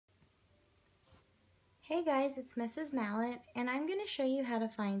Hey guys, it's Mrs. Mallet, and I'm going to show you how to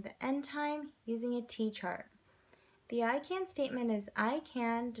find the end time using a T-chart. The I can statement is I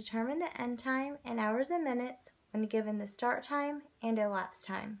can determine the end time in hours and minutes when given the start time and elapsed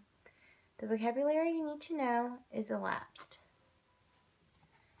time. The vocabulary you need to know is elapsed.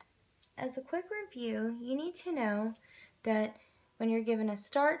 As a quick review, you need to know that when you're given a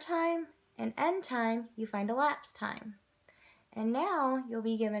start time and end time, you find elapsed time. And now you'll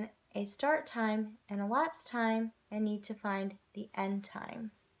be given a start time and elapsed time and need to find the end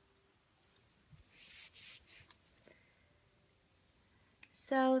time.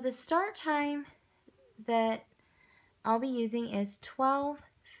 So the start time that I'll be using is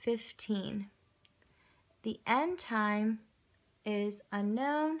 12:15. The end time is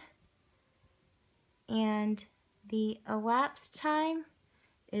unknown, and the elapsed time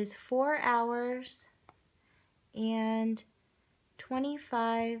is 4 hours and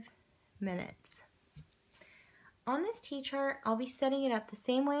 25 minutes. On this T-chart, I'll be setting it up the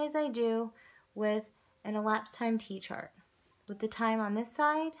same way as I do with an elapsed time T-chart, with the time on this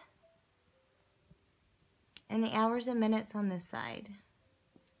side and the hours and minutes on this side.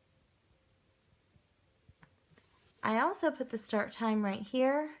 I also put the start time right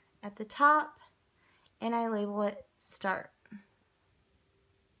here at the top, and I label it start.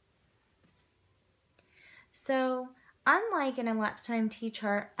 So unlike an elapsed time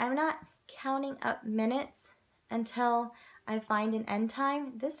T-chart, I'm not counting up minutes until I find an end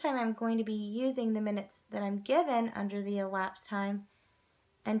time. This time I'm going to be using the minutes that I'm given under the elapsed time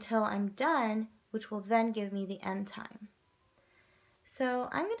until I'm done, which will then give me the end time. So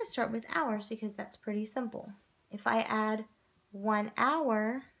I'm going to start with hours because that's pretty simple. If I add 1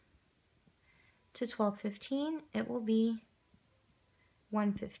 hour to 12:15, it will be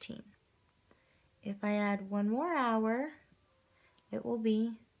 1:15. If I add 1 more hour, it will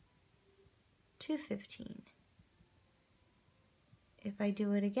be 2:15. If I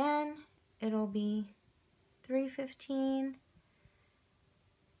do it again, it'll be 3:15.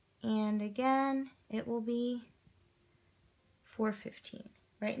 And again, it will be 4:15.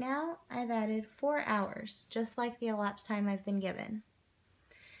 Right now, I've added 4 hours, just like the elapsed time I've been given.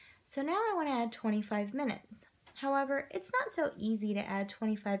 So now I want to add 25 minutes. However, it's not so easy to add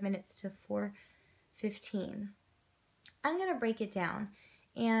 25 minutes to 4:15. I'm going to break it down,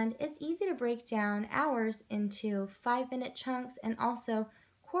 and it's easy to break down hours into 5-minute chunks and also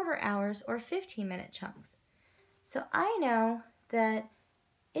quarter hours or 15-minute chunks. So I know that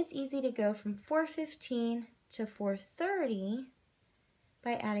it's easy to go from 4:15 to 4:30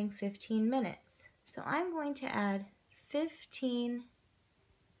 by adding 15 minutes. So I'm going to add 15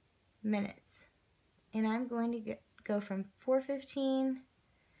 minutes, and I'm going to go from 4:15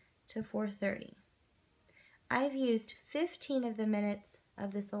 to 4:30. I've used 15 of the minutes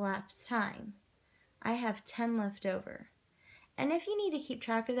of this elapsed time. I have 10 left over. And if you need to keep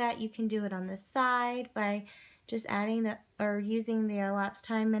track of that, you can do it on the side by just adding or using the elapsed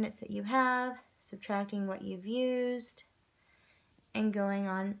time minutes that you have, subtracting what you've used, and going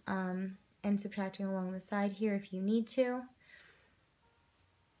on and subtracting along the side here if you need to.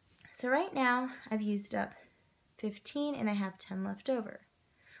 So right now I've used up 15 and I have 10 left over.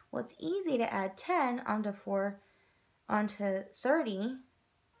 Well, it's easy to add 10 onto 30,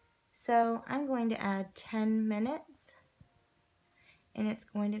 so I'm going to add 10 minutes, and it's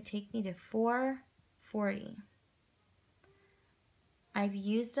going to take me to 4:40. I've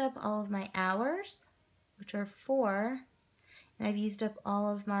used up all of my hours, which are 4, and I've used up all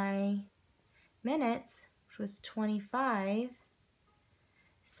of my minutes, which was 25.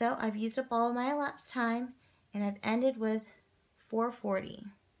 So I've used up all of my elapsed time, and I've ended with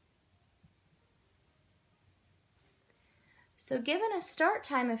 4:40. So given a start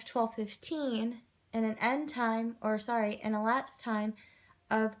time of 12:15 and an an elapsed time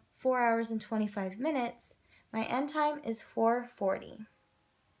of 4 hours and 25 minutes, my end time is 4:40.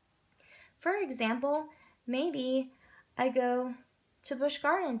 For example, maybe I go to Busch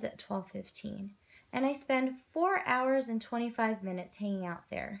Gardens at 12:15 and I spend 4 hours and 25 minutes hanging out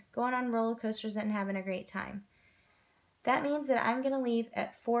there, going on roller coasters and having a great time. That means that I'm going to leave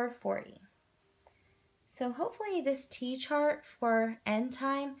at 4:40. So hopefully this T-chart for end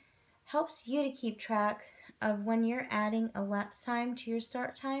time helps you to keep track of when you're adding elapsed time to your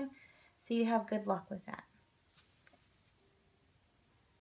start time, so you have good luck with that.